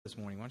this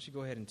morning, why don't you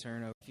go ahead and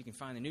turn over. If you can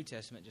find the New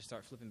Testament, just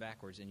start flipping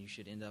backwards, and you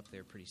should end up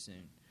there pretty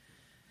soon.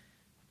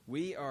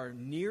 We are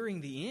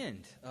nearing the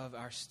end of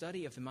our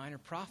study of the Minor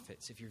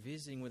Prophets. If you're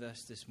visiting with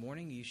us this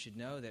morning, you should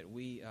know that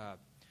we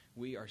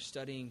are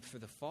studying for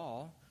the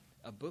fall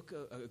a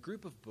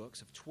group of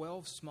books, of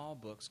 12 small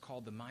books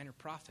called the Minor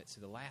Prophets,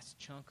 so the last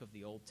chunk of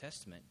the Old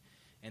Testament.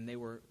 And they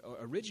were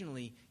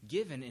originally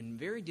given in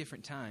very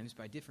different times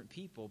by different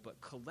people,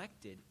 but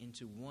collected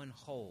into one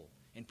whole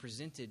and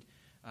presented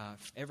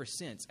ever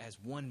since as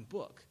one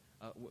book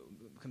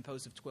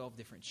composed of 12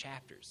 different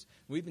chapters.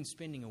 We've been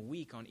spending a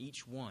week on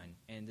each one,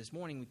 and this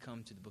morning we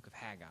come to the book of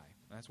Haggai.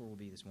 That's where we'll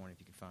be this morning if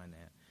you can find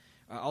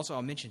that. Also,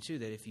 I'll mention, too,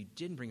 that if you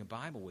didn't bring a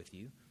Bible with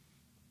you,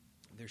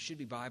 there should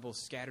be Bibles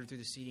scattered through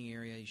the seating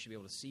area. You should be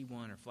able to see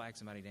one or flag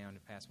somebody down to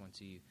pass one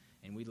to you,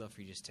 and we'd love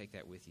for you to just take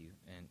that with you,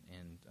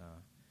 and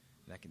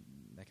that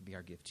could be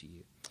our gift to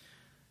you.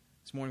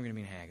 This morning we're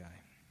going to be in Haggai.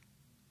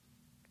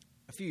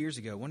 A few years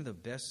ago, one of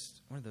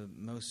the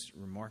most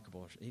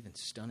remarkable, even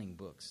stunning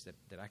books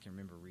that I can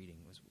remember reading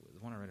was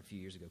the one I read a few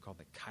years ago called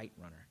The Kite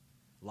Runner.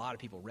 A lot of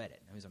people read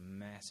it. It was a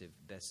massive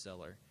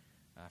bestseller.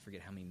 I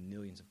forget how many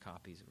millions of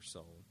copies were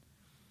sold.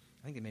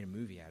 I think they made a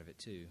movie out of it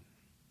too.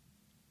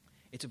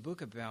 It's a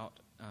book about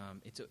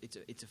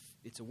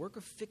it's a work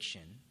of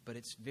fiction, but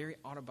it's very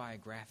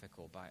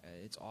autobiographical. By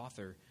its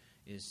author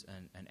is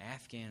an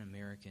Afghan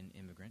American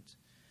immigrant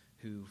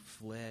who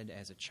fled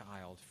as a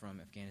child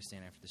from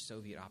Afghanistan after the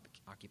Soviet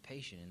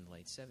occupation in the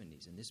late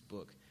 70s. And this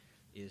book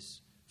is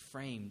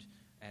framed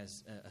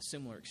as a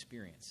similar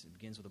experience. It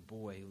begins with a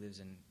boy who lives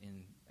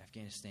in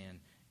Afghanistan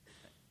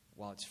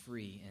while it's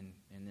free,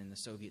 and then the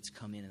Soviets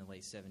come in the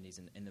late 70s.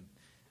 And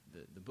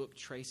the book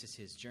traces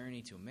his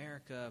journey to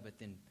America, but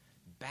then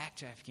back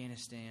to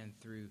Afghanistan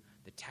through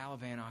the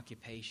Taliban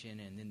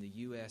occupation and then the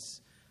U.S.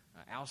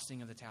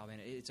 Ousting of the Taliban.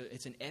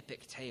 It's an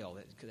epic tale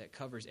that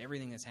covers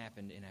everything that's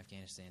happened in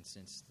Afghanistan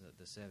since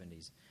the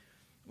 70s.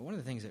 But one of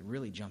the things that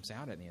really jumps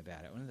out at me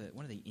about it,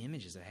 one of the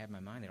images that I have in my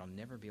mind that I'll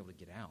never be able to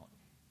get out,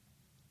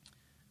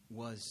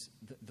 was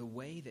the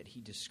way that he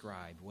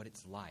described what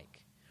it's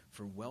like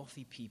for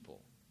wealthy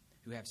people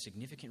who have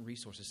significant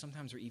resources,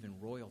 sometimes are even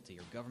royalty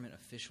or government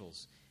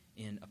officials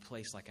in a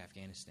place like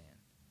Afghanistan,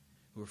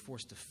 who are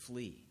forced to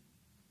flee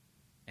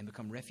and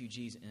become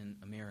refugees in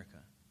America.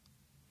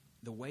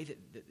 The way that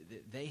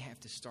they have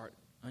to start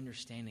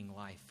understanding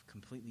life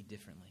completely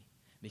differently,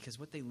 because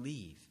what they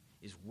leave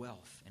is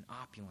wealth and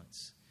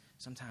opulence,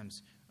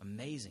 sometimes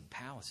amazing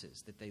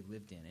palaces that they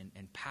lived in,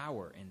 and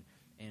power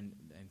and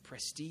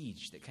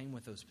prestige that came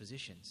with those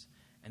positions.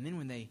 And then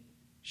when they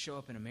show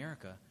up in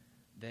America,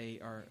 they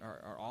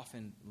are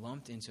often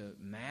lumped into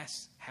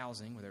mass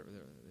housing where they're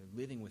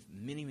living with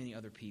many, many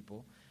other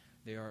people.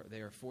 They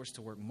are forced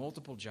to work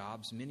multiple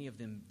jobs, many of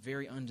them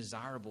very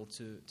undesirable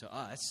to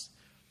us.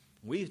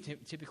 We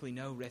typically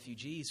know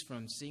refugees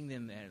from seeing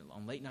them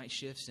on late night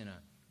shifts in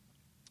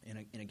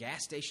a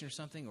gas station or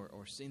something,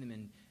 or seeing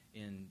them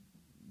in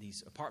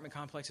these apartment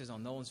complexes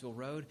on Nolensville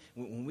Road.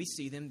 When we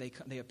see them,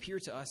 they appear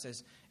to us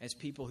as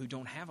people who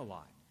don't have a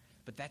lot.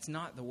 But that's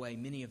not the way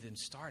many of them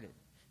started.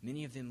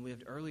 Many of them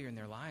lived earlier in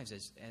their lives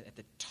at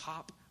the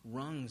top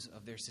rungs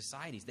of their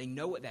societies. They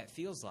know what that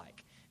feels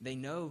like. They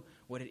know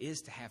what it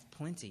is to have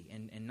plenty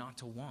and not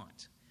to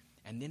want.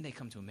 And then they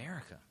come to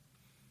America,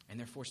 and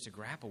they're forced to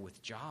grapple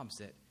with jobs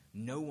that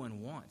no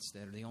one wants,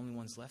 that are the only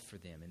ones left for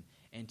them,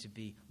 and to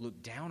be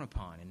looked down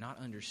upon and not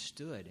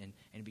understood,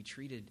 and be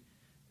treated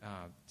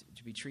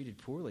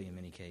poorly in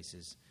many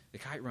cases. The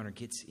Kite Runner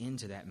gets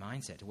into that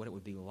mindset, to what it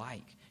would be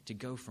like to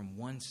go from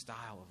one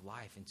style of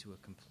life into a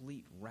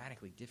complete,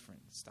 radically different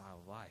style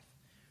of life.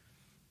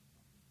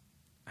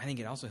 I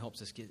think it also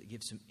helps us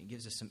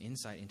gives us some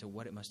insight into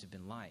what it must have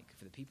been like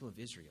for the people of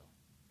Israel,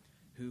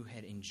 who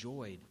had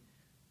enjoyed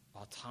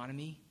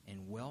autonomy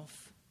and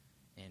wealth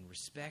and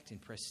respect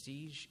and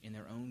prestige in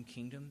their own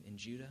kingdom in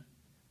Judah,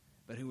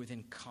 but who were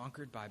then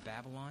conquered by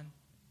Babylon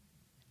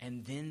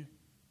and then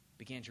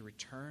began to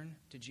return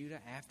to Judah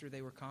after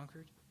they were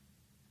conquered.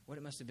 What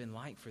it must have been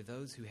like for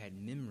those who had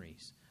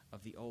memories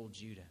of the old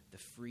Judah, the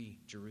free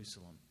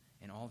Jerusalem,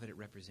 and all that it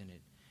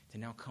represented, to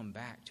now come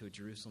back to a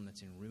Jerusalem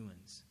that's in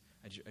ruins,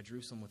 a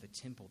Jerusalem with a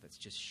temple that's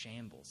just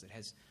shambles, that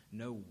has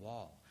no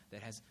wall,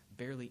 that has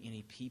barely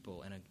any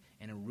people, and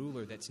a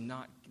ruler that's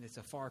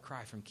a far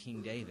cry from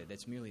King David,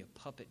 that's merely a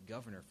puppet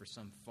governor for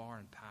some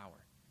foreign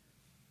power.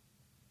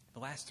 The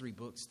last three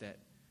books that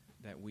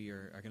we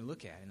are going to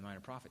look at in the Minor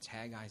Prophets,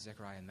 Haggai,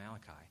 Zechariah, and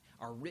Malachi,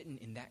 are written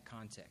in that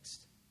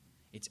context.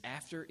 It's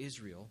after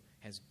Israel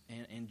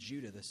and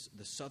Judah,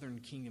 the southern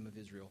kingdom of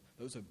Israel,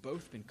 those have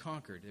both been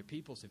conquered. Their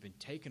peoples have been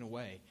taken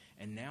away,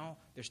 and now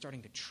they're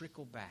starting to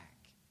trickle back.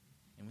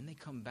 And when they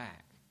come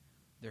back,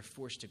 they're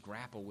forced to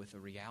grapple with a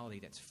reality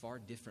that's far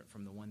different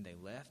from the one they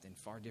left and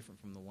far different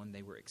from the one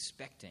they were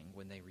expecting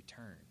when they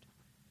returned.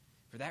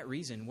 For that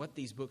reason, what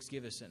these books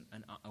give us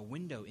a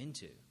window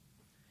into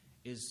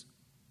is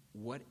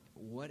what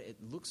it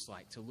looks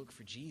like to look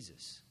for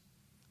Jesus.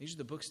 These are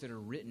the books that are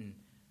written.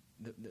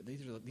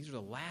 These are the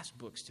last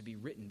books to be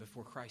written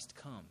before Christ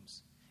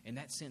comes. In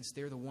that sense,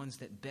 they're the ones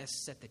that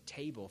best set the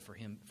table for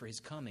him, for his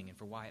coming, and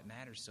for why it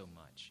matters so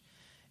much.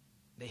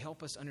 They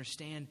help us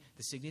understand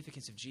the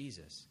significance of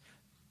Jesus,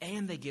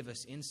 and they give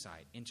us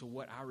insight into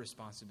what our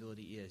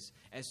responsibility is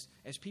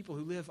as people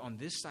who live on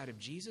this side of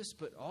Jesus,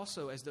 but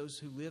also as those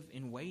who live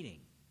in waiting,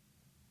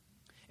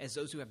 as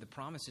those who have the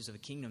promises of a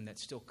kingdom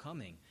that's still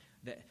coming,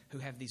 who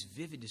have these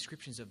vivid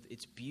descriptions of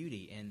its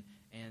beauty and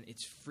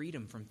its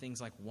freedom from things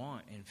like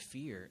want and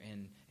fear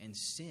and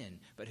sin,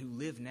 but who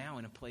live now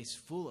in a place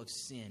full of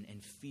sin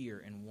and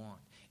fear and want.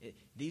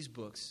 These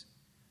books,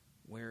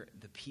 where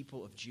the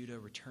people of Judah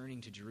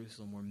returning to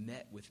Jerusalem were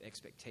met with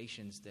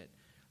expectations that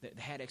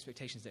had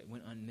expectations that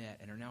went unmet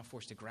and are now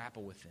forced to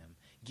grapple with them,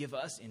 give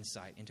us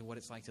insight into what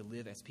it's like to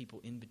live as people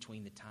in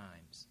between the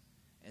times,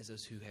 as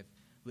those who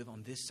live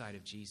on this side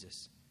of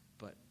Jesus,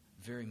 but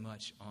very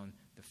much on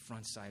the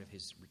front side of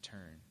his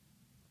return.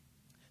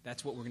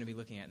 That's what we're going to be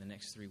looking at in the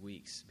next 3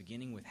 weeks,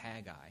 beginning with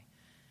Haggai.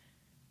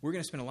 We're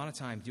going to spend a lot of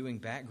time doing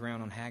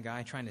background on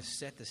Haggai, trying to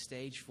set the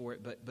stage for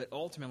it, but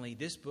ultimately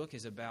this book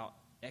is about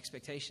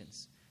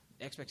expectations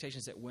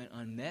that went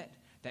unmet,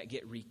 that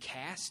get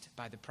recast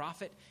by the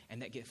prophet,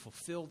 and that get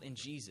fulfilled in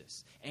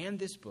Jesus. And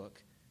this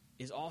book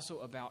is also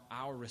about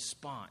our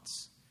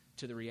response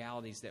to the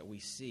realities that we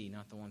see,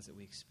 not the ones that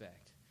we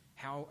expect.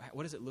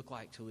 What does it look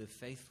like to live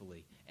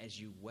faithfully as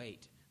you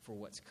wait for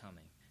what's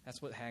coming?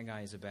 That's what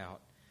Haggai is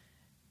about.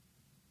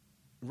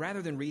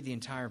 Rather than read the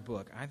entire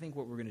book, I think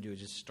what we're going to do is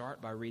just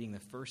start by reading the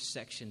first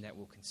section that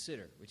we'll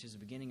consider, which is the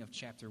beginning of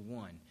chapter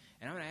 1.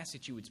 And I'm going to ask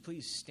that you would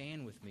please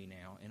stand with me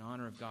now in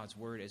honor of God's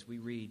word as we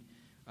read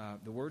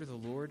the word of the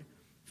Lord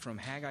from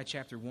Haggai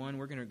chapter 1.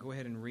 We're going to go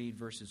ahead and read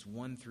verses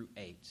 1 through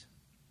 8.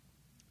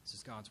 This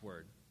is God's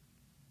word.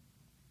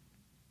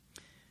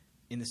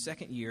 In the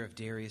 2nd year of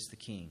Darius the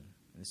king,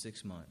 in the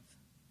 6th month,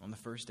 on the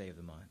 1st day of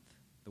the month,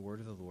 the word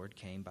of the Lord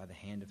came by the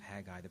hand of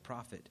Haggai the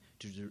prophet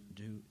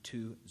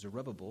to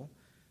Zerubbabel,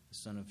 the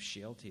son of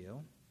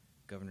Shealtiel,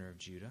 governor of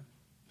Judah,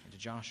 and to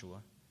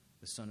Joshua,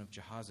 the son of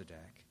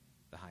Jehozadak,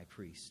 the high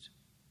priest.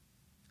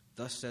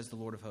 Thus says the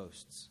Lord of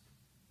hosts,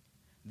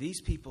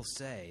 these people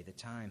say the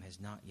time has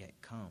not yet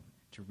come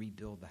to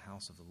rebuild the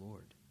house of the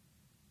Lord.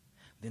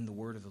 Then the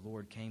word of the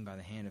Lord came by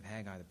the hand of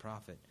Haggai the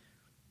prophet.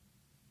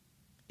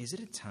 Is it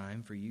a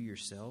time for you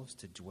yourselves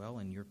to dwell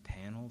in your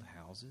paneled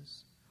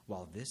houses,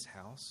 while this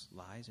house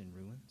lies in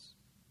ruins?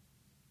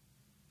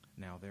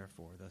 Now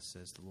therefore, thus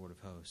says the Lord of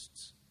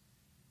hosts,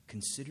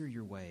 consider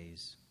your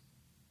ways.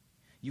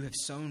 You have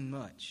sown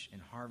much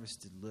and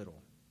harvested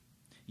little.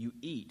 You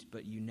eat,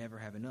 but you never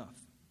have enough.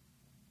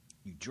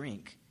 You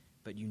drink,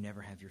 but you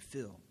never have your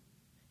fill.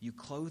 You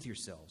clothe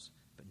yourselves,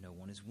 but no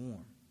one is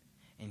warm.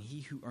 And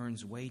he who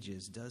earns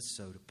wages does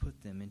so to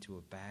put them into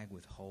a bag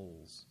with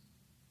holes.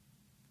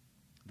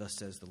 Thus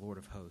says the Lord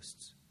of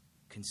hosts,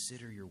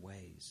 consider your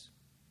ways.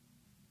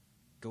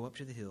 Go up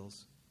to the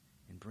hills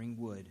and bring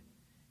wood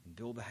and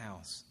build a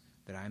house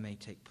that I may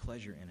take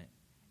pleasure in it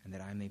and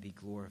that I may be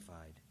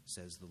glorified,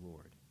 says the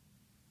Lord.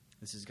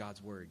 This is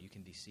God's word. You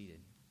can be seated.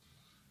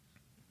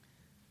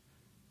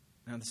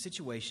 Now, the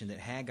situation that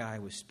Haggai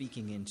was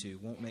speaking into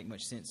won't make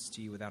much sense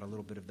to you without a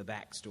little bit of the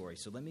backstory.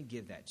 So let me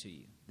give that to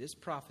you. This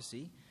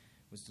prophecy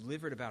was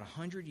delivered about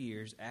 100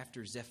 years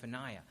after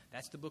Zephaniah.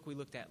 That's the book we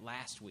looked at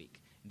last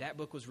week. That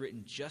book was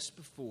written just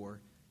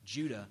before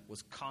Judah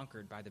was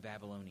conquered by the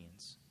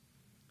Babylonians.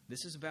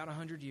 This is about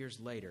 100 years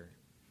later.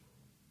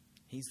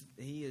 He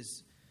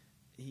is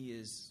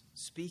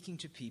speaking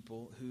to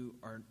people who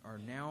are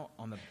now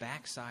on the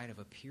backside of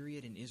a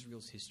period in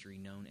Israel's history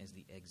known as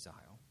the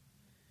exile.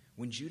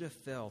 When Judah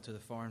fell to the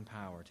foreign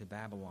power, to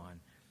Babylon,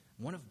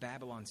 one of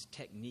Babylon's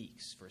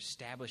techniques for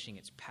establishing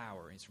its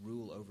power, its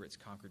rule over its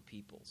conquered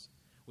peoples,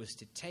 was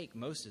to take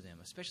most of them,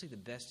 especially the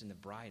best and the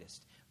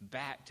brightest,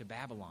 back to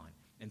Babylon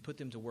and put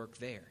them to work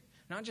there.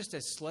 Not just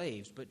as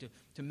slaves, but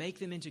to make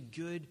them into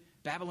good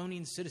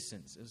Babylonian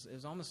citizens. It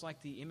was almost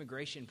like the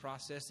immigration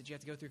process that you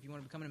have to go through if you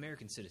want to become an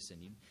American citizen.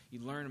 You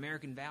learn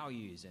American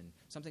values and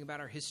something about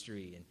our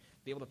history and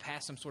be able to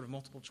pass some sort of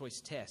multiple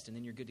choice test, and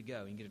then you're good to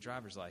go. You can get a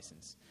driver's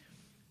license.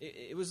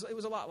 It was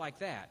a lot like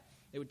that.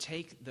 It would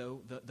take,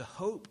 though, the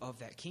hope of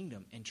that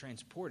kingdom and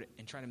transport it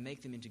and try to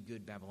make them into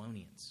good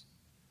Babylonians.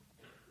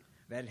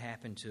 That had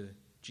happened to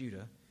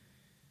Judah.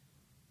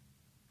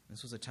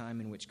 This was a time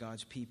in which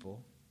God's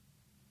people,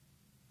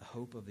 the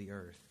hope of the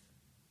earth,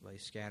 lay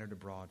scattered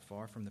abroad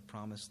far from the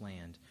promised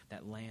land,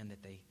 that land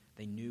that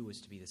they knew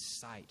was to be the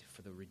site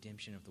for the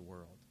redemption of the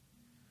world.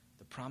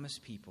 The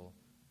promised people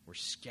were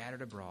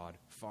scattered abroad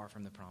far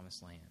from the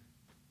promised land.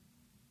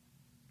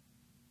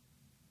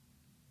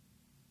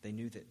 They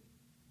knew that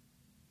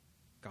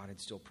God had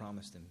still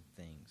promised them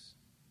things,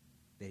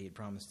 that he had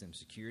promised them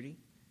security,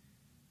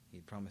 he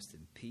had promised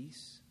them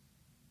peace.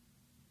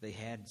 They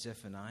had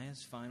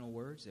Zephaniah's final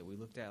words that we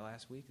looked at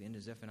last week. The end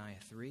of Zephaniah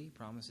 3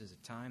 promises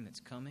a time that's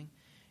coming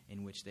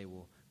in which they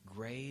will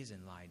graze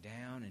and lie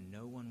down and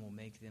no one will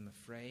make them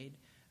afraid.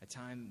 A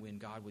time when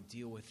God would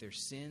deal with their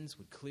sins,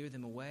 would clear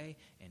them away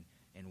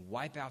and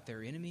wipe out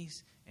their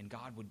enemies, and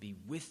God would be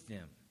with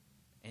them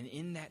And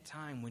in that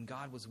time when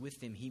God was with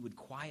them, he would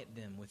quiet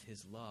them with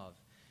his love.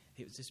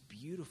 It was this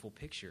beautiful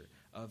picture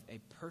of a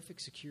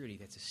perfect security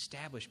that's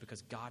established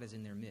because God is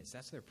in their midst.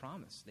 That's their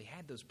promise. They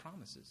had those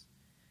promises.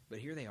 But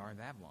here they are in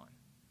Babylon,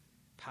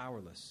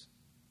 powerless,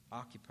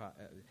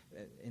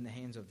 in the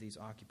hands of these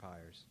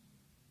occupiers.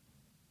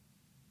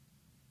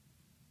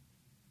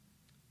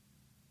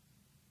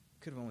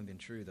 It could have only been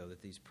true, though,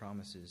 that these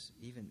promises,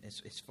 even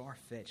as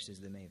far-fetched as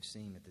they may have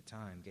seemed at the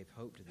time, gave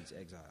hope to these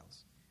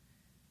exiles,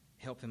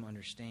 helped them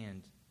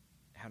understand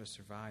how to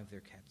survive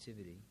their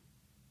captivity.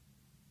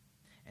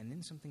 And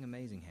then something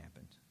amazing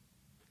happened.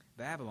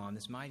 Babylon,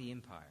 this mighty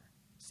empire,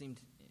 seemed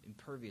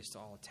impervious to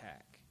all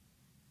attack.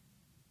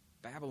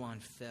 Babylon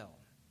fell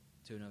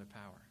to another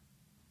power.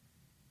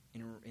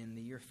 In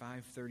the year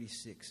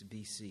 536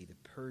 BC, the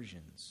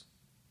Persians,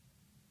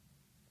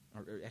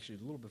 or actually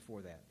a little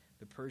before that,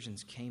 the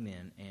Persians came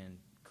in and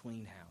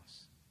cleaned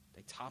house.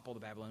 They toppled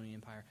the Babylonian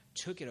Empire,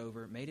 took it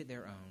over, made it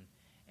their own,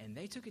 and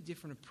they took a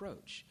different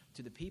approach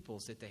to the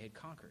peoples that they had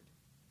conquered.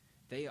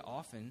 They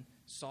often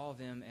saw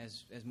them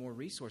as more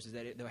resources.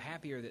 That the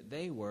happier that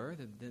they were,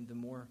 the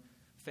more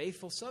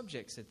faithful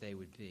subjects that they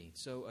would be.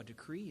 So a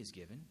decree is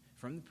given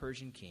from the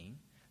Persian king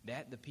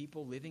that the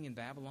people living in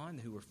Babylon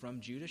who were from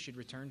Judah should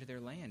return to their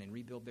land and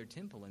rebuild their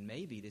temple. And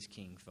maybe this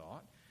king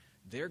thought,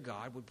 their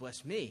God would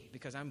bless me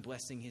because I'm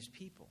blessing his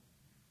people.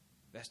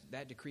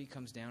 That decree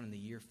comes down in the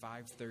year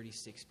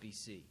 536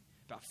 BC,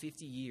 about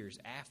 50 years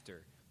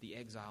after the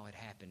exile had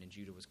happened and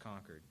Judah was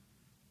conquered.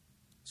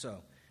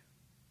 So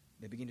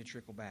they begin to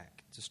trickle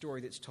back. It's a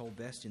story that's told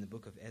best in the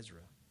book of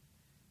Ezra,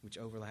 which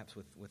overlaps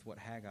with what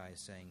Haggai is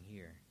saying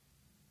here.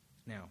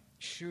 Now,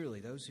 surely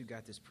those who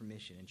got this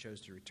permission and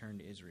chose to return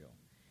to Israel,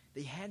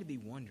 they had to be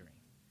wondering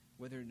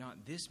whether or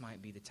not this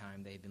might be the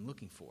time they had been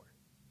looking for,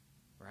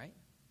 right?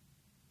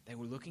 They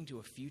were looking to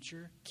a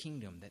future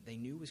kingdom that they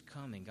knew was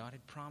coming. God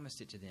had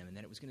promised it to them, and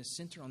that it was going to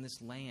center on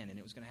this land, and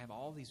it was going to have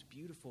all these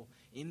beautiful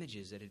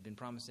images that had been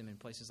promised them in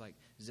places like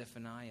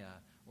Zephaniah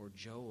or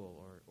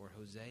Joel or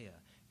Hosea.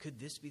 Could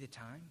this be the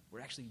time? We're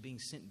actually being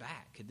sent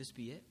back. Could this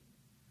be it?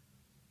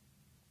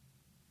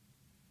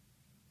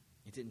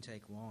 It didn't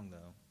take long,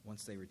 though,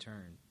 once they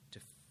returned,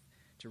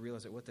 to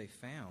realize that what they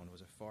found was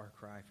a far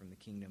cry from the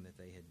kingdom that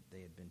they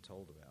had been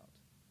told about.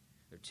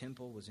 Their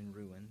temple was in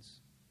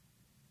ruins.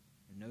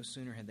 And no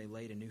sooner had they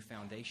laid a new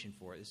foundation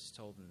for it. This is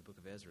told in the book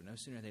of Ezra. No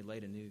sooner had they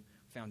laid a new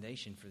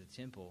foundation for the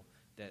temple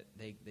that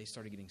they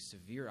started getting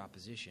severe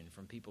opposition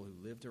from people who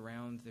lived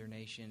around their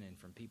nation and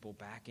from people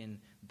back in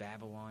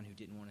Babylon who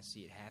didn't want to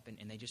see it happen.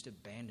 And they just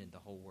abandoned the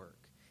whole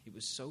work. It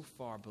was so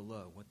far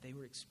below what they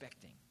were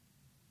expecting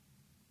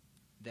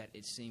that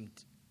it seemed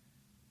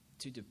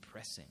too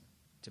depressing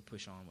to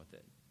push on with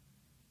it.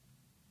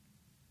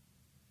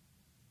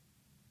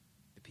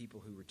 The people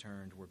who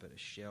returned were but a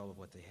shell of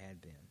what they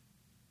had been.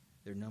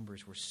 Their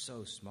numbers were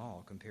so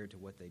small compared to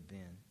what they'd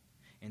been.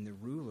 And the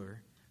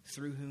ruler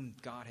through whom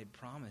God had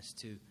promised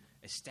to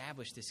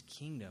establish this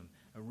kingdom,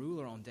 a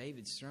ruler on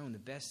David's throne, the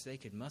best they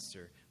could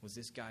muster was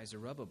this guy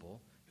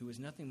Zerubbabel, who was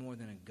nothing more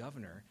than a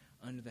governor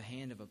under the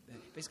hand of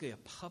basically a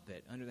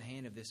puppet under the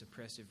hand of this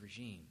oppressive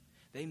regime.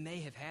 They may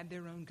have had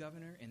their own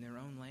governor in their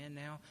own land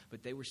now,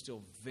 but they were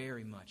still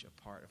very much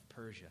a part of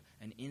Persia,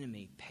 an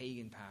enemy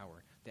pagan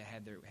power that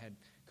had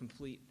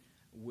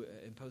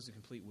imposed a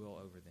complete will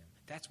over them.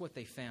 That's what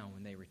they found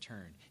when they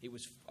returned. It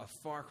was a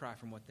far cry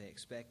from what they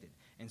expected.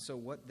 And so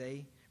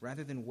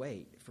rather than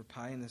wait for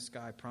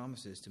pie-in-the-sky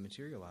promises to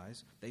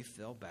materialize, they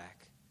fell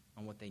back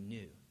on what they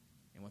knew.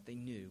 And what they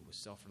knew was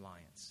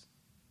self-reliance.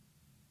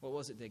 What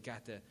was it that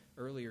got the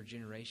earlier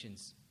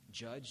generations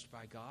judged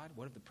by God?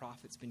 What have the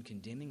prophets been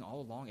condemning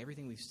all along?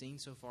 Everything we've seen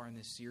so far in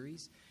this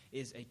series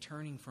is a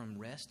turning from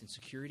rest and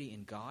security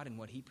in God and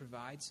what He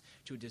provides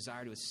to a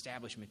desire to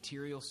establish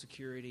material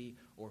security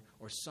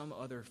or some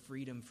other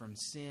freedom from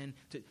sin,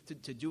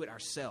 to do it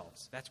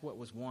ourselves. That's what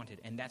was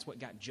wanted, and that's what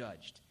got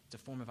judged. It's a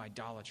form of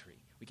idolatry.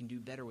 We can do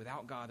better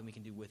without God than we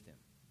can do with Him.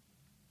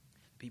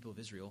 The people of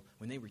Israel,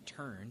 when they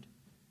returned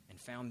and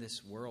found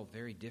this world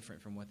very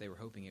different from what they were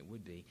hoping it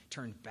would be,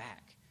 turned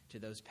back to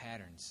those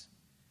patterns.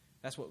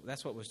 That's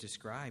what was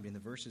described in the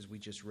verses we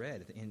just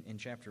read in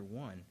chapter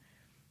 1.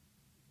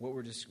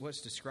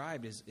 What's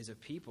described is a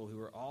people who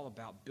are all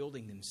about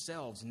building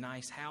themselves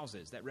nice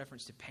houses. That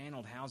reference to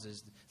paneled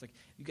houses, it's like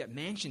you've got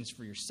mansions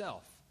for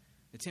yourself.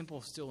 The temple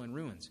is still in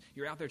ruins.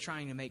 You're out there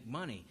trying to make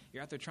money.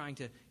 You're out there trying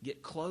to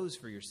get clothes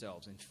for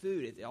yourselves and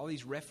food. All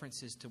these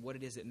references to what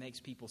it is that makes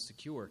people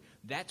secure.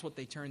 That's what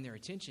they turned their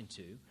attention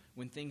to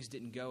when things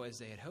didn't go as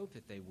they had hoped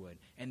that they would.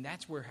 And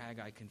that's where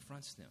Haggai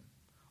confronts them.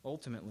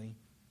 Ultimately,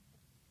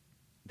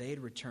 they had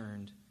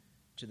returned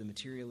to the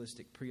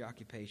materialistic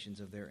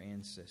preoccupations of their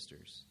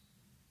ancestors.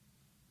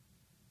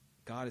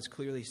 God is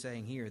clearly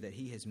saying here that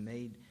He has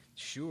made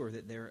sure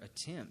that their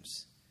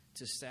attempts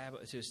to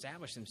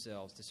establish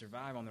themselves, to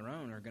survive on their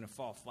own, are going to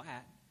fall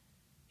flat.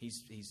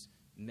 He's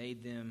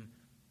made them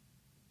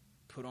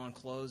put on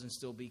clothes and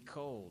still be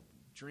cold,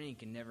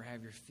 drink and never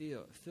have your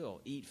fill,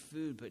 eat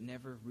food but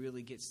never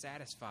really get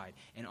satisfied.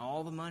 And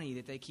all the money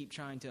that they keep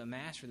trying to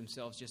amass for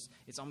themselves,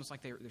 it's almost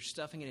like they're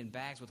stuffing it in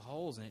bags with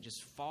holes and it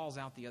just falls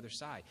out the other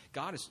side.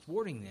 God is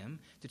thwarting them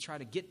to try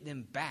to get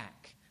them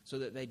back so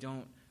that they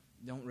don't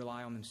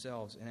rely on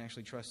themselves and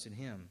actually trust in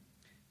Him.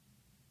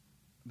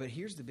 But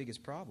here's the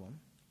biggest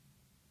problem.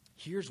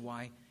 Here's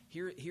why.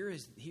 Here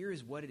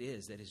is what it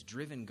is that has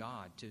driven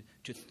God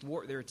to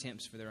thwart their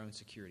attempts for their own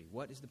security.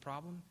 What is the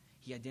problem?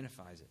 He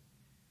identifies it.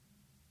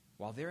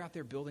 While they're out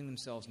there building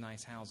themselves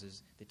nice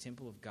houses, the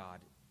temple of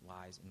God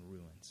lies in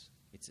ruins.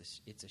 It's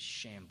a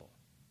shamble.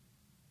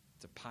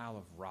 It's a pile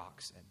of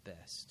rocks at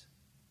best.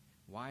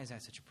 Why is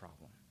that such a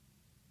problem?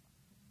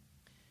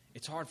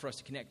 It's hard for us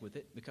to connect with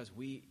it because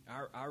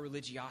our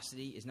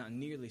religiosity is not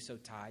nearly so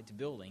tied to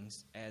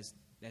buildings as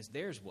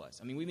theirs was.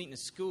 I mean, we meet in a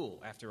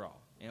school, after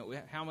all.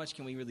 How much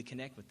can we really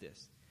connect with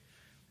this?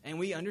 And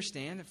we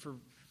understand that for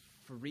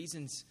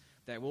reasons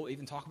that we'll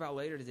even talk about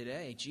later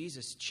today,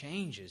 Jesus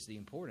changes the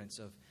importance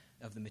of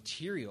the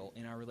material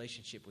in our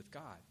relationship with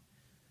God.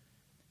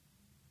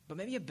 But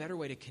maybe a better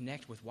way to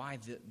connect with why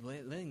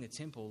letting the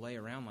temple lay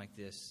around like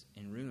this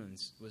in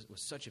ruins was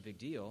such a big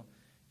deal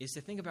is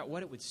to think about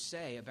what it would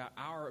say about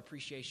our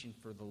appreciation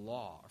for the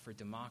law or for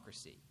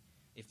democracy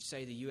if,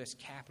 say, the U.S.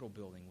 Capitol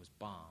building was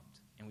bombed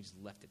and we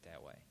just left it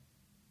that way.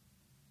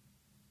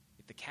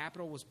 If the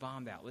Capitol was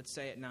bombed out, let's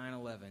say at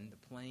 9/11,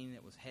 the plane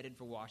that was headed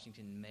for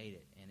Washington made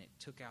it, and it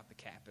took out the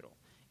Capitol,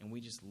 and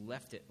we just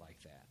left it like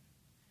that.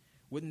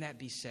 Wouldn't that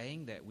be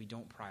saying that we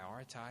don't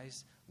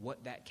prioritize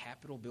what that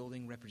Capitol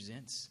building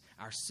represents,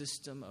 our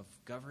system of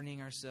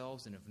governing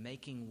ourselves and of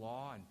making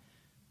law? And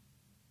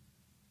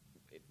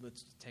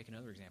let's take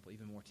another example,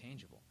 even more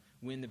tangible.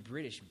 When the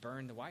British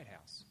burned the White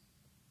House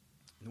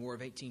in the War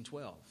of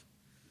 1812,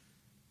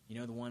 you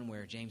know, the one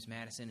where James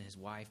Madison and his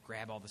wife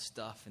grab all the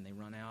stuff and they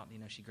run out. You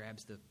know, she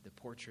grabs the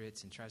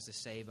portraits and tries to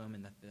save them,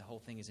 and the whole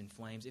thing is in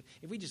flames.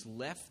 If we just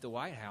left the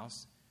White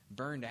House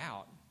burned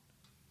out,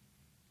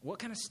 what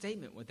kind of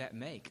statement would that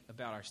make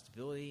about our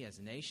stability as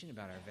a nation,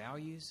 about our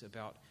values,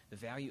 about the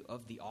value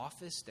of the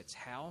office that's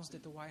housed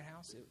at the White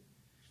House?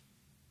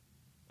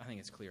 I think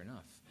it's clear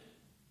enough.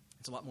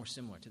 It's a lot more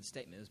similar to the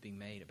statement that was being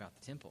made about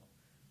the temple.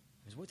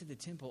 Because what did the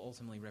temple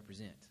ultimately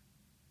represent?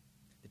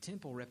 The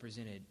temple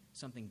represented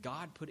something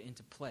God put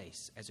into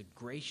place as a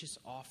gracious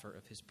offer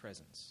of His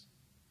presence.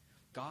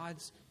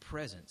 God's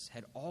presence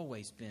had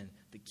always been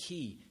the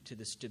key to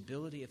the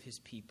stability of His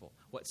people.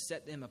 What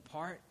set them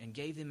apart and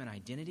gave them an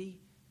identity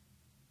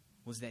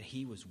was that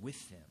He was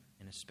with them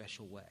in a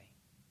special way.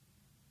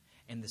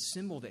 And the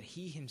symbol that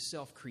He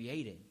Himself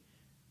created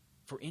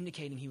for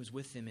indicating He was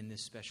with them in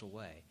this special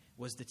way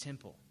was the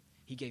temple.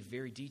 He gave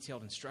very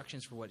detailed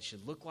instructions for what it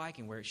should look like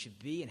and where it should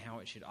be and how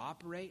it should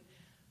operate.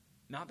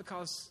 Not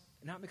because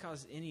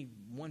any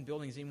one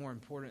building is any more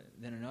important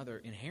than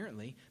another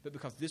inherently, but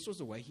because this was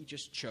the way He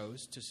just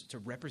chose to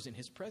represent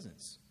His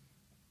presence.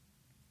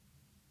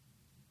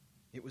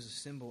 It was a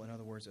symbol, in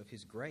other words, of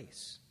His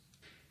grace.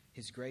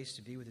 His grace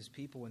to be with His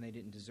people when they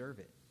didn't deserve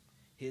it.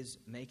 His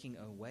making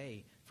a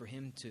way for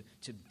Him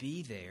to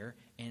be there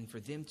and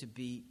for them to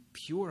be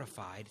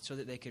purified so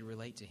that they could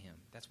relate to Him.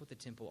 That's what the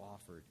temple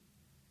offered.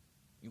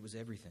 It was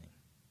everything.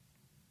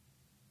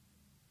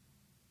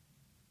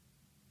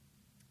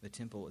 The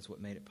temple is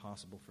what made it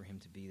possible for Him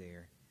to be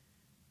there.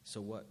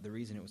 So the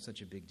reason it was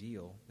such a big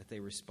deal, that they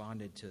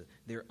responded to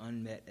their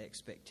unmet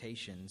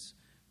expectations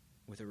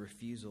with a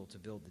refusal to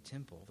build the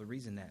temple, the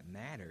reason that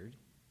mattered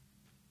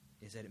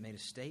is that it made a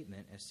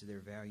statement as to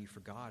their value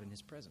for God and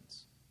His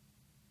presence.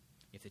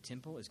 If the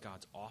temple is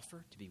God's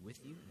offer to be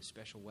with you in a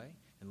special way,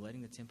 then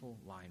letting the temple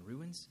lie in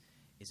ruins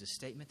is a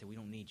statement that we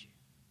don't need you.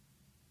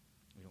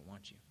 We don't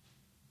want you.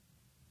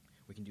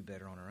 We can do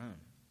better on our own.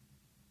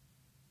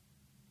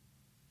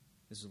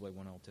 This is the way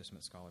one Old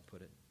Testament scholar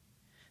put it.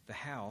 The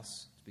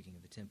house, speaking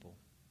of the temple,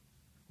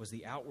 was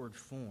the outward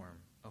form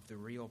of the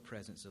real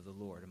presence of the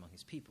Lord among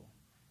His people.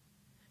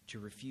 To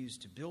refuse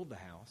to build the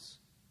house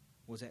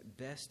was at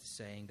best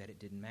saying that it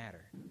didn't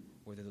matter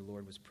whether the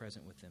Lord was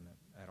present with them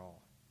at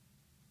all.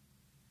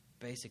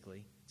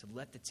 Basically, to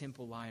let the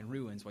temple lie in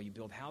ruins while you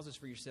build houses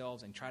for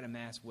yourselves and try to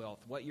amass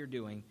wealth, what you're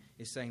doing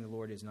is saying the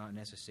Lord is not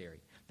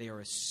necessary. They are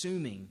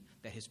assuming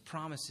that His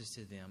promises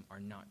to them are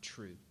not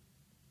true,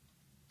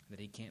 that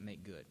He can't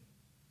make good,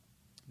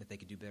 that they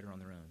could do better on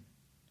their own.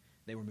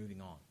 They were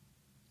moving on.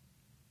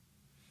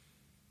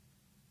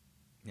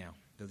 Now,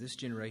 though this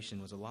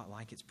generation was a lot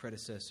like its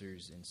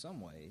predecessors in some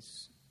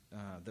ways,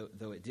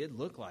 though it did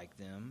look like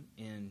them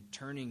in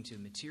turning to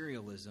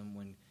materialism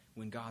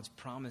when God's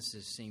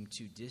promises seemed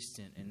too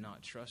distant and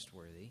not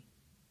trustworthy,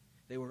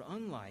 they were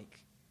unlike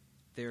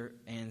their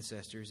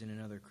ancestors in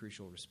another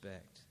crucial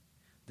respect.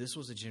 This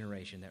was a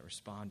generation that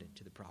responded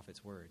to the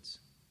prophet's words.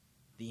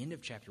 The end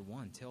of chapter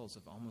 1 tells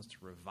of almost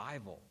a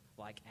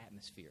revival-like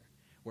atmosphere,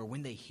 where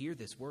when they hear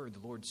this word,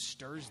 the Lord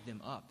stirs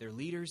them up, their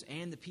leaders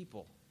and the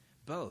people,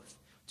 both,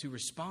 to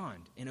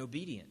respond in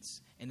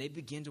obedience, and they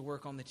begin to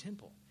work on the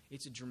temple.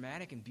 It's a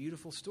dramatic and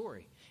beautiful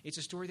story. It's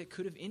a story that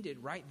could have ended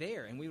right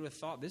there, and we would have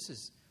thought this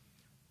is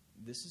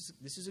this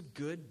is a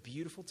good,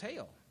 beautiful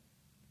tale.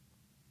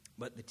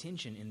 But the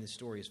tension in this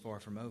story is far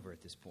from over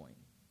at this point.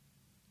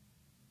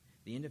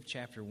 The end of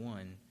chapter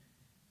 1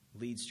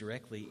 leads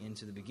directly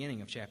into the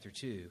beginning of chapter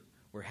 2,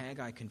 where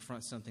Haggai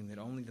confronts something that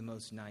only the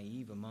most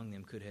naive among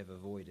them could have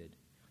avoided.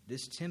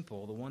 This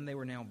temple, the one they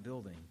were now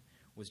building,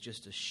 was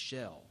just a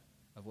shell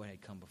of what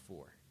had come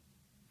before.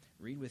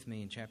 Read with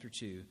me in chapter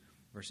 2,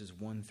 verses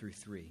 1 through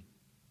 3.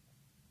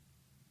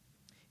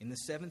 In the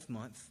 7th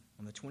month,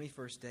 on the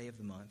 21st day of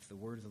the month, the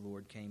word of the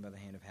Lord came by the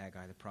hand of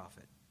Haggai the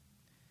prophet.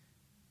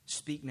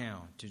 Speak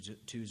now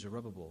to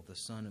Zerubbabel, the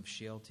son of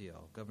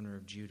Shealtiel, governor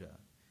of Judah,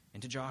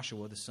 and to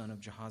Joshua, the son of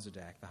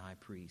Jehozadak, the high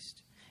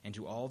priest, and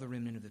to all the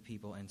remnant of the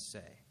people, and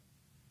say,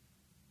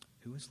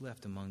 Who is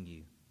left among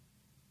you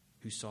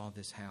who saw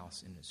this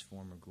house in its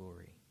former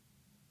glory?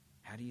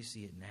 How do you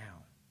see it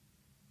now?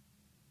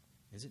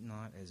 Is it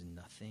not as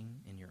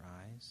nothing in your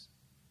eyes?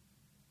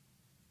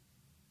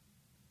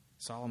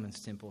 Solomon's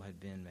temple had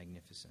been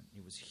magnificent.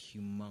 It was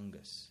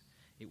humongous.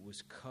 It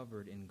was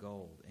covered in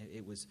gold.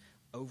 It was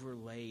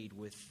overlaid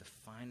with the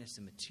finest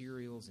of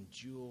materials and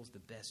jewels, the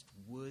best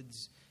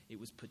woods. It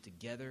was put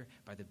together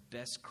by the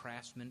best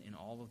craftsmen in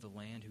all of the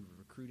land who were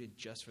recruited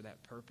just for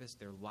that purpose.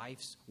 Their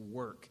life's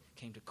work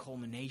came to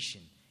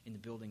culmination in the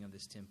building of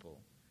this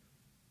temple.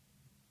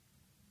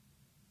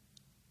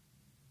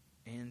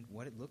 And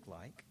what it looked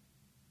like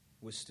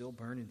was still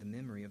burned in the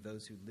memory of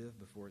those who lived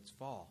before its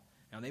fall.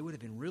 Now, they would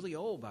have been really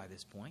old by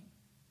this point.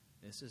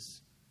 This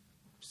is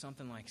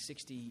something like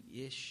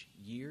 60-ish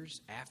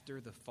years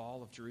after the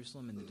fall of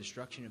Jerusalem and the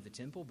destruction of the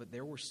temple, but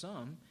there were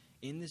some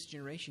in this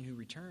generation who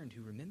returned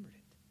who remembered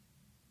it.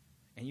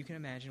 And you can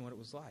imagine what it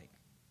was like.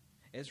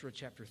 Ezra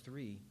chapter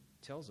 3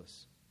 tells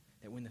us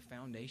that when the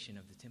foundation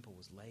of the temple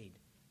was laid,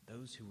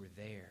 those who were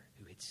there,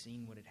 who had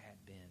seen what it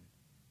had been,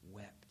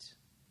 wept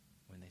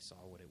when they saw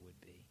what it would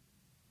be.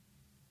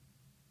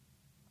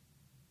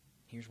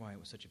 Here's why it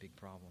was such a big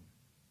problem.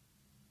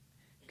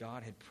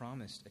 God had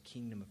promised a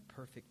kingdom of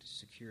perfect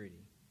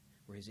security,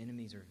 where his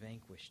enemies are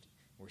vanquished,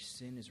 where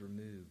sin is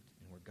removed,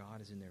 and where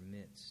God is in their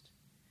midst.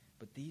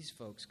 But these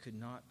folks could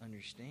not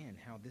understand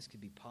how this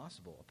could be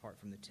possible apart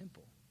from the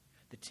temple.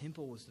 The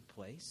temple was the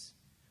place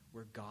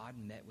where God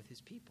met with his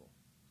people.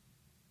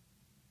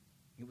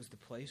 It was the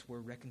place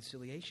where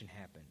reconciliation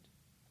happened,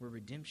 where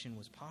redemption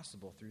was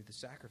possible through the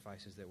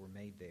sacrifices that were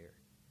made there.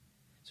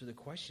 So the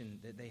question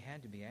that they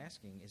had to be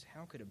asking is,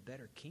 how could a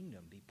better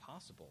kingdom be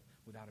possible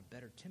without a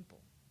better temple?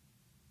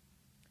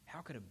 How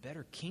could a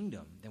better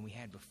kingdom than we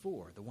had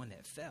before, the one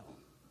that fell,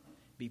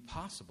 be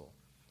possible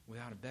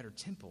without a better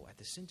temple at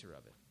the center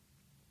of it?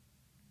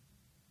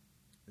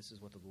 This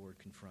is what the Lord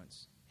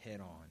confronts head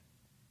on,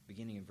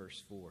 beginning in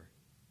verse 4.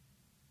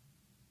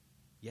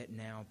 Yet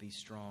now be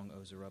strong,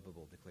 O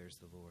Zerubbabel, declares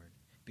the Lord.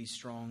 Be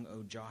strong,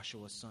 O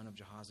Joshua, son of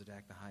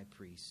Jehozadak, the high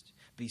priest.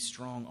 Be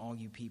strong, all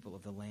you people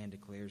of the land,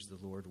 declares the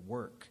Lord.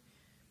 Work,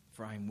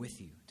 for I am with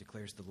you,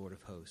 declares the Lord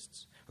of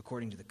hosts.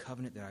 According to the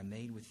covenant that I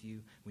made with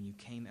you when you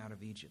came out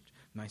of Egypt,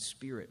 my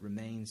spirit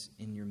remains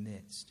in your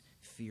midst.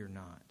 Fear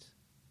not.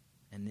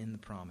 And then the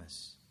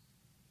promise.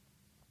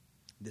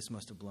 This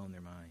must have blown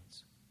their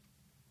minds.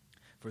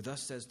 For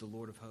thus says the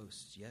Lord of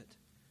hosts, yet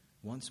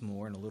once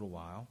more in a little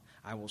while,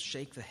 I will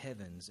shake the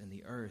heavens and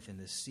the earth and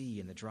the sea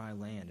and the dry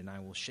land, and I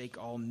will shake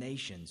all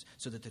nations,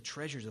 so that the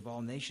treasures of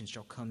all nations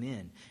shall come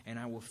in, and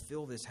I will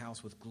fill this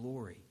house with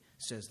glory,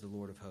 says the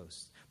Lord of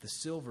hosts. The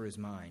silver is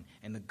mine,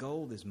 and the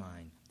gold is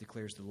mine,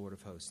 declares the Lord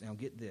of hosts. Now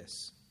get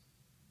this.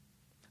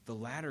 The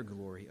latter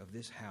glory of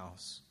this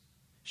house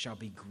shall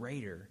be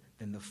greater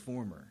than the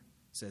former,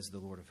 says the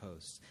Lord of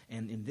hosts.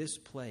 And in this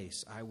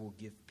place I will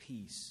give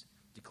peace,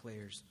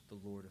 declares the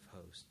Lord of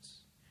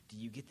hosts. Do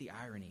you get the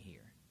irony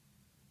here?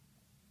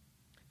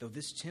 Though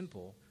this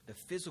temple, the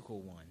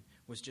physical one,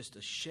 was just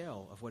a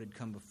shell of what had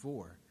come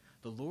before,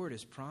 the Lord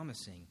is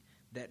promising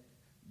that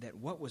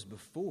what was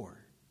before,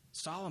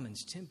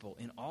 Solomon's temple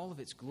in all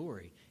of its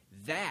glory,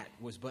 that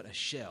was but a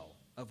shell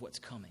of what's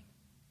coming.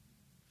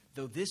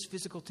 Though this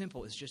physical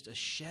temple is just a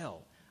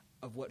shell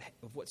of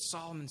what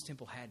Solomon's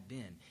temple had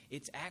been,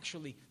 it's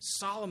actually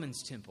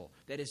Solomon's temple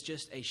that is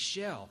just a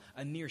shell,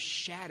 a mere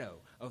shadow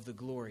of the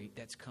glory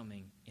that's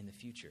coming in the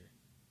future.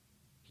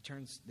 He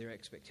turns their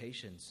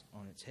expectations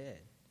on its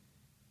head.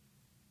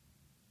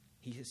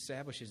 He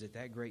establishes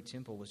that great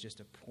temple was just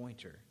a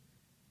pointer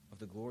of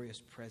the glorious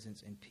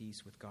presence and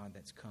peace with God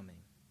that's coming.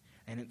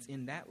 And it's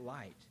in that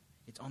light,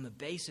 it's on the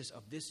basis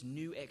of this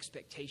new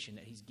expectation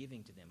that he's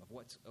giving to them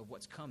of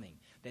what's coming,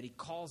 that he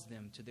calls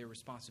them to their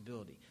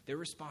responsibility. Their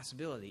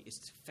responsibility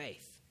is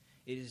faith.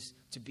 It is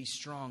to be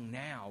strong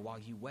now while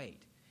you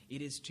wait.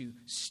 It is to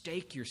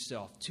stake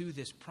yourself to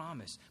this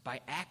promise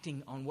by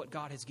acting on what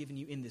God has given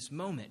you in this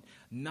moment,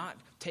 not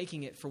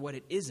taking it for what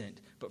it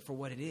isn't, but for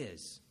what it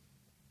is.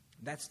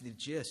 That's the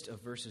gist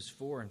of verses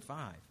 4 and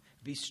 5.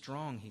 Be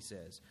strong, he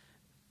says.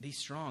 Be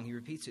strong. He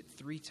repeats it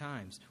 3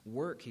 times.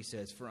 Work, he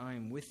says, for I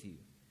am with you.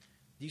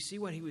 Do you see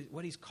what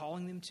he's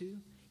calling them to?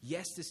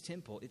 Yes, this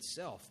temple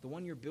itself, the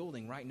one you're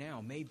building right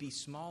now, may be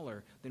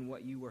smaller than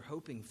what you were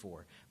hoping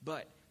for,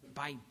 but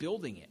by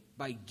building it,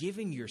 by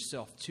giving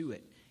yourself to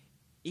it,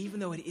 even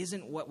though it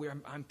isn't what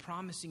I'm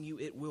promising you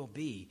it will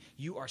be,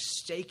 you are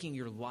staking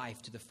your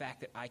life to the fact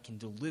that I can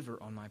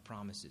deliver on my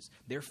promises.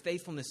 Their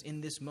faithfulness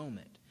in this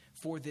moment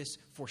for this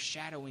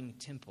foreshadowing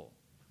temple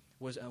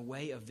was a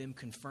way of them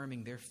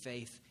confirming their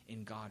faith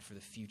in God for the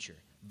future.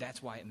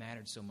 That's why it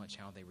mattered so much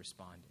how they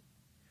responded.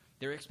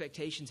 Their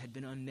expectations had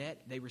been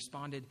unmet. They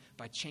responded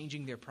by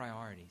changing their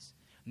priorities.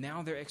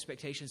 Now their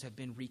expectations have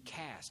been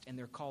recast, and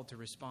they're called to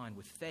respond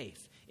with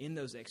faith in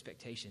those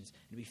expectations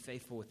and to be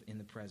faithful in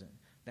the present.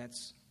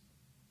 That's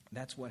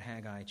what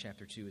Haggai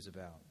chapter 2 is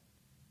about.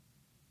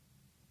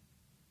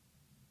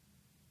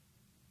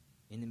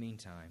 In the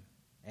meantime,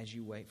 as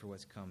you wait for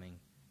what's coming,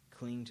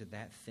 cling to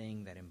that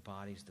thing that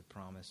embodies the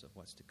promise of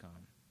what's to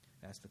come.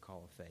 That's the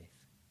call of faith.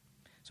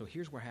 So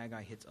here's where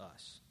Haggai hits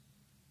us.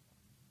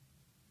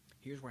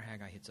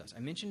 I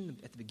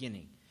mentioned at the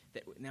beginning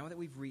that now that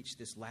we've reached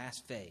this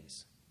last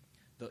phase,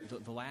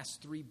 the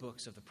last 3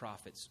 books of the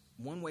prophets,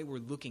 one way we're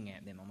looking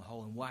at them on the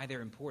whole and why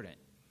they're important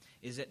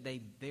is that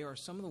they are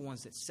some of the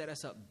ones that set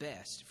us up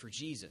best for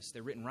Jesus.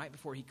 They're written right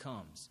before he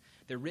comes.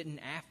 They're written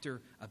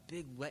after a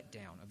big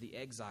letdown of the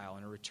exile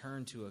and a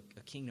return to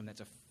a kingdom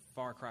that's a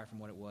far cry from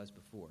what it was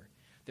before.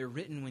 They're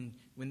written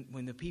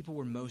when the people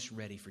were most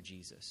ready for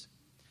Jesus.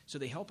 So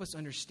they help us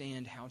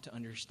understand how to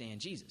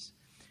understand Jesus.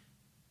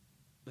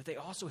 But they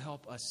also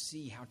help us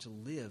see how to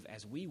live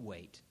as we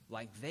wait,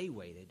 like they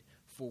waited,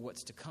 for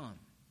what's to come.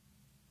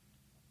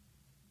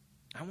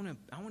 I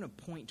want to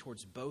point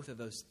towards both of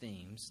those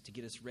themes to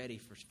get us ready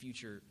for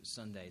future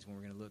Sundays when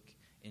we're going to look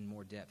in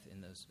more depth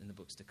in the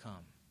books to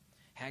come.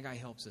 Haggai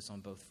helps us on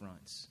both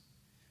fronts.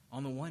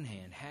 On the one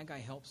hand, Haggai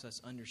helps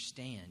us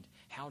understand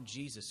how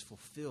Jesus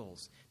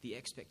fulfills the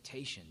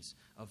expectations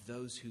of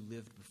those who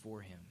lived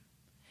before him.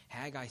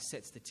 Haggai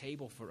sets the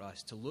table for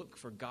us to look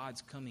for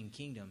God's coming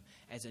kingdom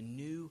as a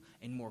new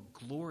and more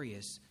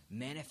glorious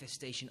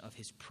manifestation of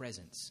his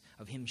presence,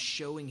 of him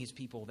showing his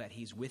people that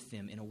he's with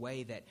them in a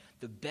way that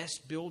the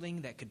best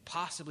building that could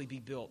possibly be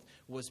built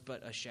was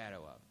but a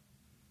shadow of.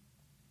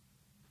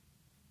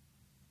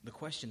 The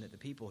question that the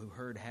people who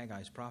heard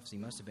Haggai's prophecy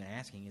must have been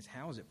asking is,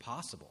 how is it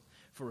possible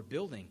for a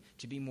building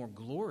to be more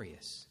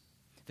glorious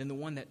than the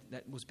one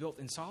that was built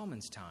in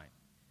Solomon's time?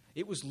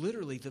 It was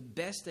literally the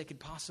best they could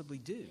possibly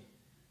do.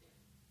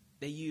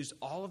 They used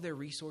all of their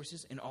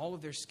resources and all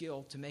of their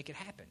skill to make it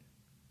happen.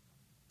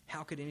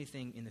 How could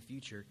anything in the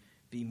future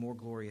be more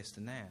glorious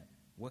than that?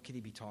 What could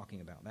he be talking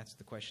about? That's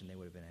the question they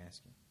would have been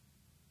asking.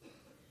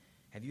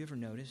 Have you ever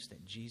noticed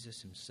that Jesus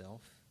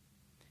himself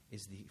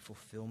is the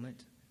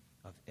fulfillment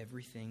of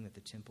everything that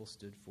the temple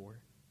stood for?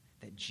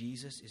 That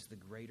Jesus is the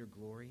greater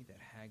glory that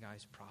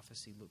Haggai's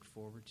prophecy looked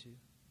forward to?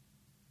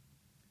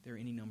 There are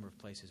any number of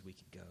places we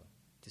could go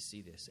to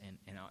see this. And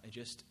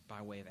just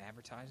by way of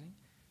advertising,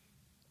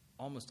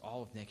 almost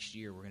all of next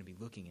year, we're going to be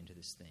looking into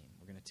this theme.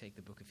 We're going to take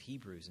the book of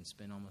Hebrews and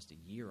spend almost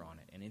a year on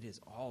it. And it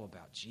is all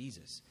about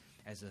Jesus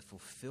as a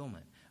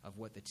fulfillment of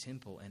what the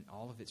temple and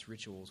all of its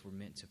rituals were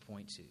meant to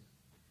point to.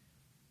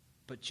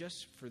 But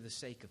just for the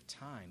sake of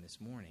time this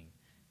morning,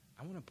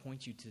 I want to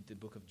point you to the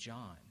book of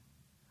John,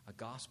 a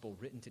gospel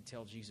written to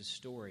tell Jesus'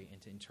 story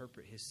and to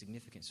interpret his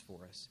significance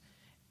for us,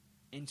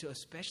 and to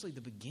especially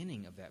the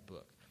beginning of that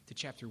book, to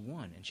chapter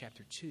 1 and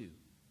chapter 2,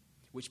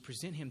 which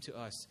present him to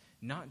us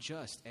not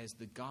just as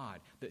the God,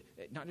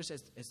 not just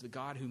as the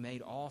God who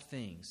made all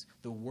things,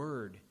 the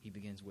Word, he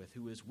begins with,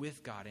 who was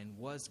with God and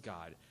was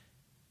God,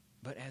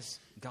 but as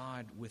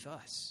God with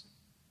us.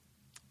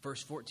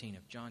 Verse 14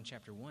 of John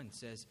chapter 1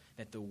 says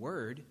that the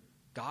Word,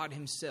 God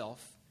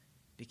himself,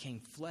 became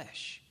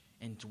flesh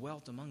and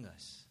dwelt among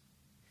us.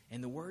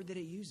 And the word that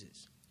it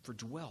uses for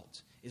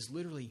dwelt is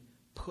literally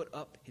put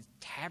up his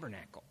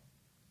tabernacle.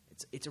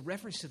 It's a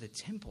reference to the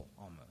temple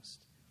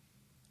almost.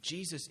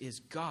 Jesus is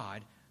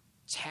God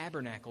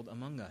tabernacled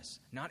among us,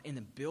 not in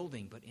a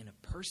building, but in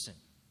a person.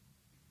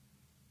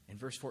 And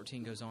verse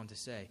 14 goes on to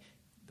say,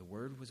 the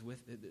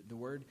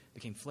Word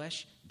became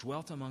flesh,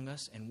 dwelt among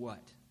us, and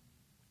what?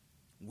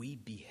 We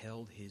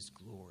beheld his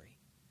glory.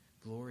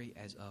 Glory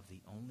as of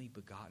the only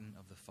begotten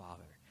of the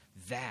Father.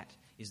 That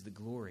is the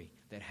glory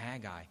that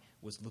Haggai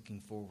was looking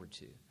forward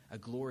to. A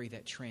glory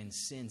that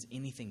transcends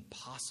anything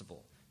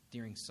possible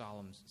during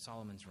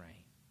Solomon's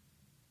reign.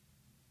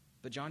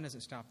 But John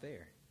doesn't stop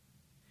there.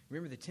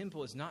 Remember, the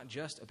temple is not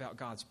just about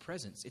God's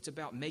presence. It's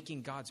about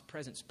making God's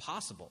presence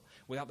possible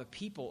without the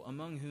people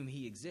among whom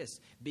he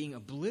exists being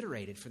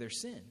obliterated for their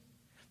sin.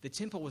 The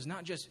temple was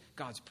not just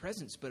God's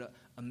presence, but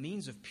a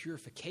means of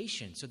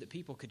purification so that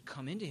people could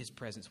come into his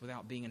presence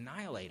without being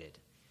annihilated.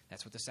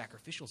 That's what the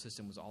sacrificial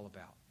system was all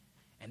about.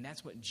 And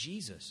that's what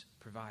Jesus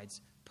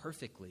provides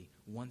perfectly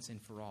once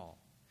and for all.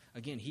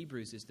 Again,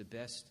 Hebrews is the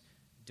best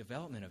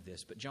development of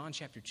this, but John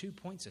chapter 2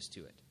 points us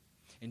to it.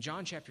 In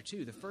John chapter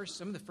 2,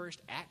 some of the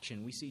first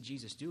action we see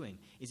Jesus doing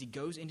is he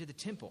goes into the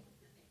temple.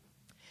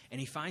 And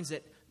he finds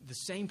that the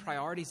same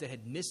priorities that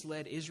had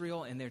misled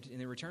Israel in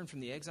their return from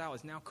the exile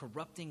is now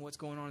corrupting what's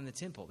going on in the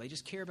temple. They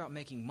just care about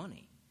making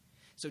money.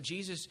 So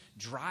Jesus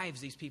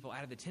drives these people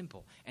out of the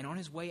temple. And on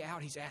his way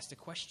out, he's asked a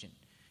question.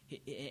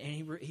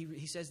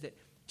 He says that,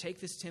 take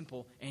this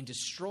temple and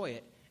destroy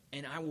it,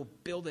 and I will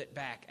build it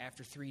back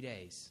after 3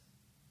 days.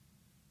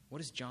 What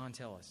does John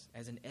tell us?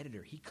 As an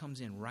editor, he comes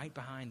in right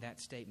behind that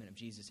statement of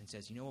Jesus and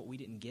says, you know what we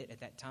didn't get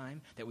at that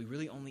time, that we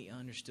really only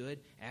understood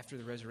after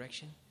the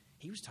resurrection?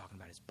 He was talking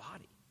about his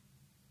body.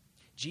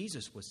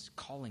 Jesus was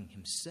calling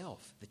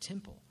himself the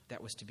temple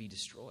that was to be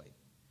destroyed.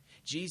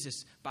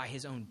 Jesus, by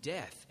his own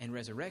death and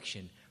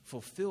resurrection,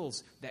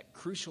 fulfills that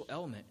crucial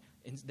element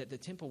that the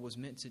temple was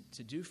meant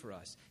to do for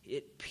us.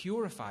 It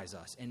purifies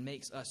us and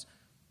makes us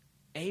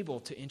able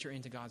to enter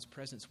into God's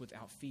presence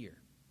without fear.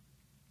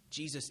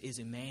 Jesus is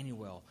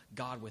Emmanuel,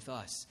 God with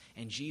us.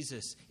 And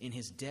Jesus, in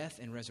his death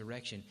and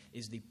resurrection,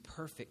 is the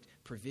perfect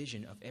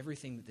provision of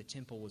everything that the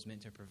temple was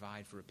meant to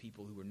provide for a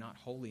people who were not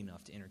holy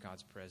enough to enter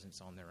God's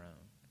presence on their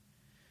own.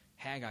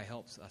 Haggai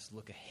helps us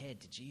look ahead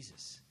to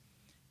Jesus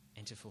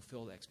and to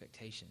fulfill the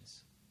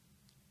expectations.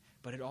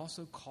 But it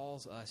also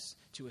calls us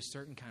to a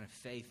certain kind of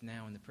faith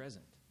now in the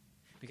present.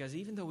 Because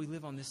even though we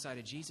live on this side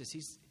of Jesus,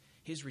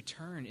 his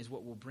return is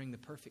what will bring the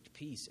perfect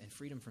peace and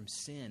freedom from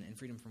sin and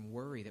freedom from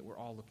worry that we're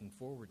all looking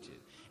forward to.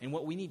 And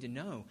what we need to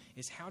know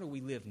is, how do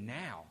we live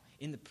now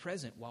in the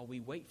present while we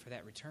wait for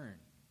that return?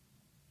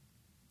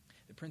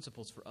 The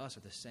principles for us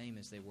are the same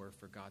as they were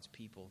for God's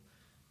people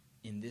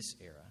in this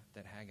era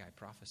that Haggai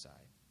prophesied.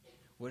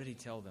 What did he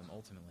tell them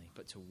ultimately?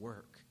 But to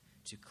work,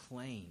 to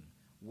claim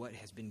what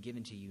has been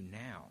given to you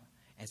now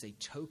as a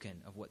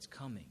token of what's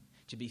coming,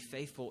 to be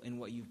faithful in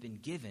what you've been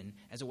given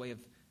as a way of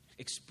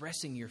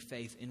expressing your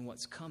faith in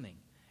what's coming,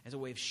 as a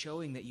way of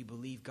showing that you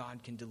believe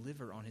God can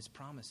deliver on his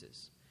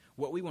promises.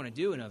 What we want to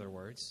do, in other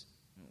words,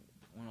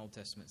 one Old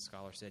Testament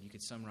scholar said you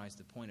could summarize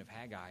the point of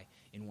Haggai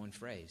in one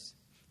phrase: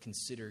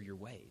 consider your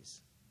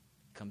ways.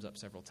 It comes up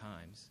several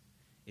times.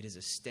 It is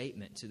a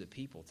statement to the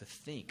people to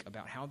think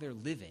about how they're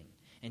living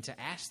and to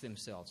ask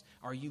themselves,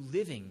 are you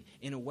living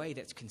in a way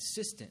that's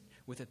consistent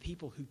with a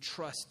people who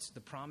trusts the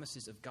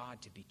promises of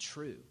God to be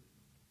true?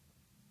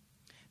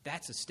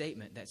 That's a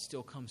statement that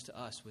still comes to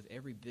us with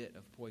every bit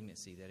of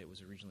poignancy that it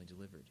was originally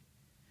delivered.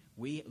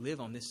 We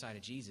live on this side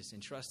of Jesus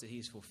and trust that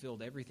he's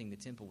fulfilled everything the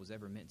temple was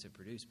ever meant to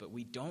produce, but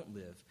we don't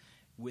live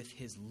with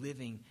his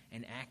living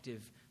and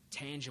active,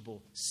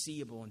 tangible,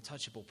 seeable, and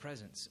touchable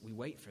presence. We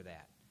wait for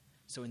that.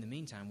 So in the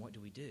meantime, what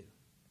do?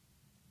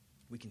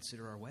 We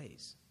consider our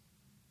ways.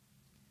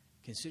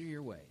 Consider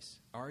your ways.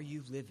 Are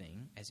you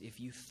living as if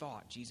you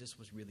thought Jesus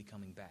was really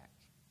coming back?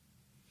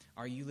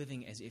 Are you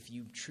living as if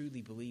you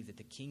truly believe that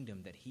the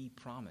kingdom that he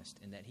promised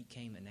and that he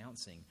came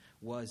announcing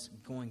was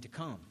going to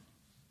come?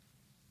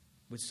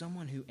 Would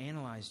someone who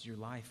analyzed your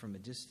life from a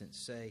distance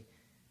say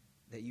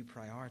that you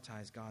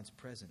prioritize God's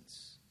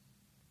presence,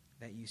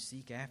 that you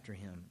seek after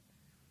him,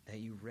 that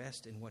you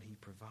rest in what he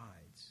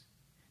provides,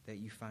 that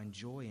you find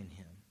joy in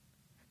him,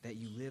 that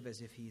you live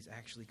as if he's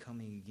actually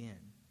coming again?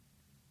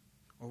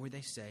 Or would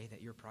they say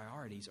that your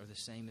priorities are the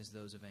same as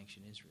those of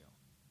ancient Israel,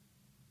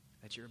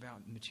 that you're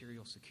about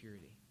material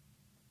security?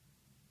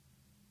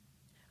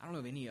 I don't know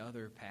of any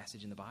other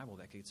passage in the Bible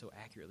that could so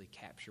accurately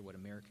capture what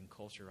American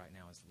culture right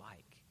now is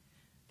like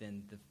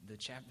than the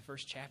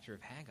first chapter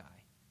of Haggai.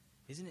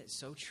 Isn't it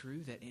so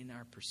true that in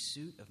our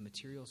pursuit of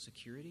material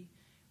security,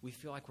 we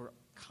feel like we're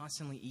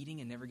constantly eating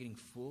and never getting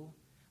full?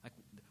 Like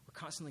we're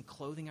constantly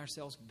clothing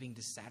ourselves, being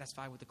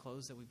dissatisfied with the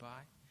clothes that we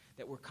buy?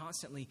 That we're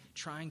constantly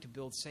trying to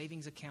build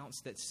savings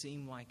accounts that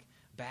seem like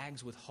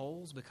bags with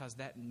holes because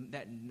that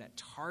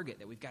target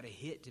that we've got to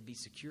hit to be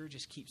secure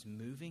just keeps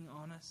moving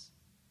on us?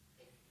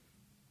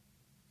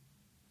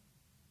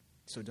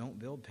 So don't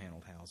build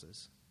paneled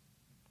houses.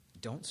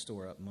 Don't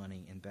store up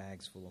money in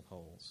bags full of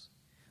holes.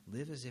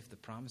 Live as if the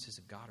promises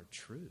of God are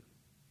true.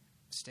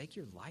 Stake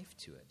your life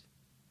to it.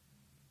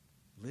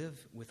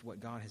 Live with what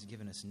God has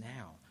given us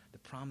now, the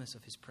promise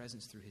of his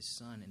presence through his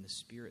Son and the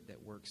Spirit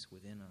that works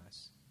within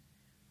us,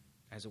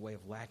 as a way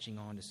of latching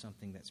on to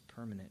something that's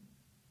permanent,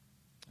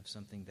 of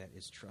something that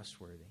is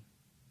trustworthy.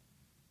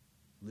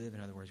 Live,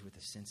 in other words, with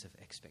a sense of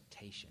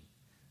expectation.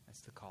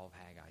 That's the call of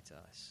Haggai to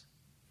us.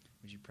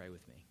 Would you pray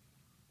with me?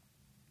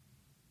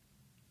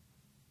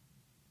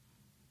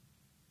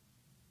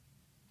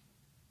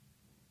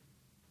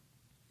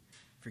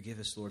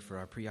 Forgive us, Lord, for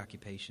our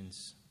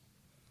preoccupations,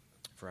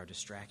 for our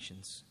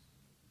distractions.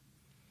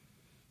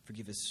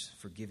 Forgive us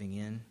for giving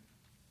in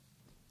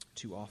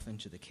too often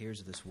to the cares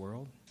of this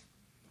world,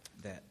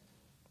 that,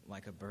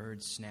 like a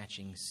bird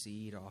snatching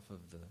seed off of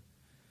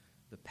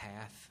the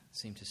path,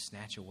 seem to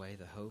snatch away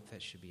the hope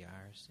that should be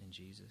ours in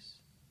Jesus.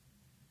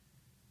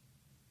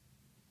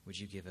 Would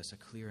you give us a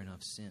clear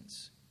enough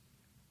sense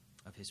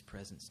of his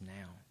presence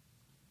now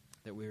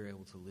that we are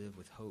able to live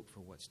with hope for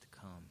what's to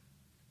come?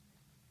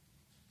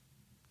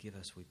 Give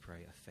us, we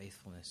pray, a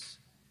faithfulness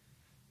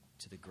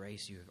to the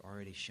grace you have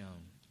already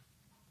shown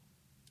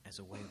as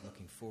a way of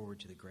looking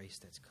forward to the grace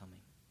that's coming.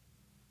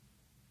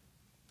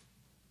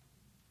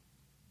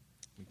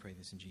 We pray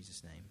this in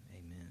Jesus' name.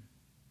 Amen.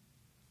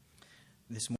 This morning,